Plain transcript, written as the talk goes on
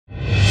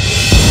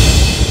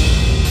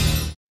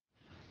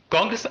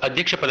కాంగ్రెస్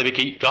అధ్యక్ష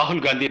పదవికి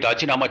రాహుల్ గాంధీ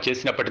రాజీనామా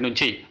చేసినప్పటి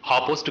నుంచి ఆ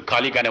పోస్టు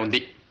ఖాళీగానే ఉంది.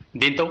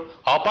 దీంతో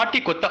ఆ పార్టీ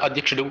కొత్త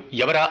అధ్యక్షుడు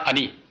ఎవరా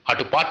అని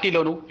అటు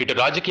పార్టీలోనూ ఇటు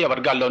రాజకీయ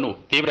వర్గాల్లోనూ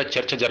తీవ్ర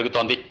చర్చ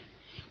జరుగుతోంది.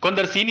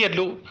 కొందరు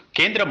సీనియర్లు,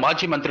 కేంద్ర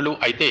మాజీ మంత్రులు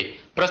అయితే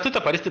ప్రస్తుత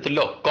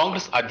పరిస్థితుల్లో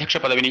కాంగ్రెస్ అధ్యక్ష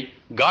పదవిని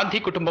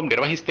గాంధీ కుటుంబం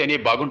నిర్వహిస్తేనే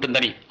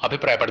బాగుంటుందని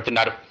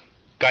అభిప్రాయపడుతున్నారు.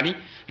 కానీ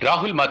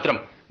రాహుల్ మాత్రం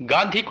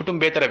గాంధీ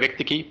కుటుంబేతర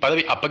వ్యక్తికి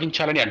పదవి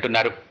అప్పగించాలని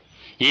అంటున్నారు.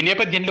 ఈ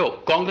నేపథ్యంలో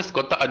కాంగ్రెస్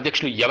కొత్త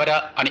అధ్యక్షులు ఎవరా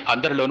అని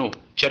అందరిలోనూ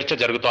చర్చ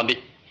జరుగుతోంది.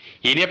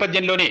 ఈ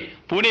నేపథ్యంలోనే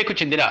పూణేకు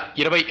చెందిన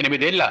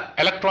 28 ఏళ్ల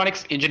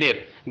ఎలక్ట్రానిక్స్ ఇంజనీర్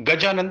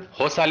గజానంద్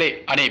హోసాలే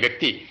అనే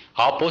వ్యక్తి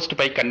ఆ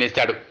పోస్టుపై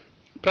కన్నేశాడు.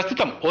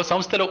 ప్రస్తుతం ఓ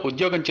సంస్థలో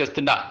ఉద్యోగం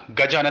చేస్తున్న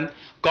గజానంద్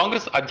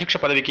కాంగ్రెస్ అధ్యక్ష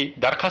పదవికి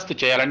దరఖాస్తు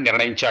చేయాలని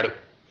నిర్ణయించాడు.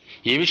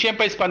 ఈ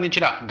విషయంపై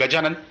స్పందించిన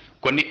గజానంద్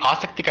కొన్ని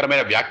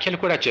ఆసక్తికరమైన వ్యాఖ్యలు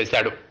కూడా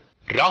చేశాడు.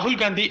 రాహుల్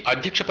గాంధీ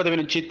అధ్యక్ష పదవి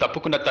నుంచి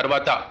తప్పుకున్న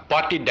తర్వాత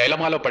పార్టీ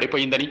డైలమాలో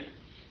పడిపోయిందని,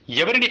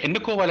 ఎవరిని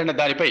ఎన్నుకోవాలన్న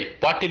దానిపై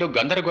పార్టీలో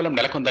గందరగోళం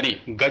నెలకొందని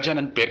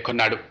గజానంద్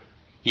పేర్కొన్నాడు.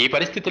 ఈ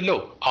పరిస్థితుల్లో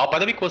ఆ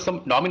పదవి కోసం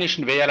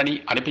నామినేషన్ వేయాలని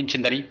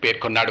అనిపించిందని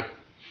పేర్కొన్నాడు.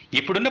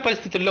 ఇప్పుడున్న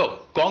పరిస్థితుల్లో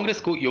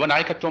కాంగ్రెస్కు యువ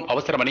నాయకత్వం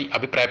అవసరమని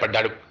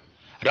అభిప్రాయపడ్డాడు.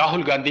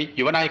 రాహుల్ గాంధీ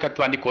యువ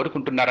నాయకత్వాన్ని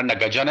కోరుకుంటున్నారన్న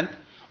గజానంద్,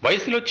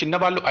 వయసులో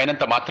చిన్నవాళ్లు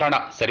అయినంత మాత్రాన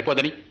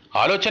సరిపోదని,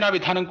 ఆలోచనా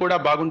విధానం కూడా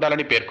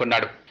బాగుండాలని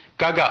పేర్కొన్నాడు.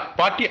 కాగా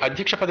పార్టీ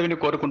అధ్యక్ష పదవిని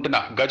కోరుకుంటున్న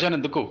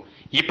గజానంద్కు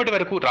ఇప్పటి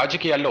వరకు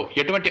రాజకీయాల్లో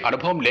ఎటువంటి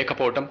అనుభవం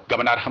లేకపోవడం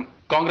గమనార్హం.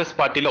 కాంగ్రెస్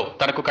పార్టీలో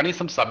తనకు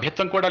కనీసం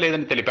సభ్యత్వం కూడా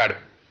లేదని తెలిపాడు.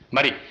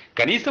 మరి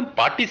కనీసం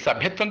పార్టీ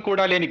సభ్యత్వం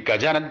కూడా లేని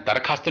గజానంద్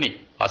దరఖాస్తుని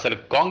అసలు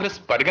కాంగ్రెస్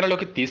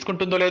పరిగణలోకి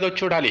తీసుకుంటుందో లేదో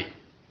చూడాలి.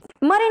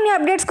 మరిన్ని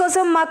అప్డేట్స్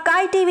కోసం మా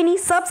కాయ్ టీవీని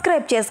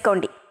సబ్స్క్రైబ్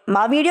చేసుకోండి.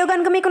 మా వీడియో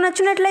కనుక మీకు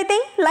నచ్చినట్లయితే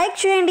లైక్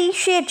చేయండి,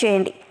 షేర్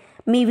చేయండి.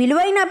 మీ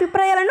విలువైన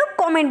అభిప్రాయాలను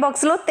కామెంట్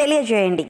బాక్స్లో తెలియజేయండి.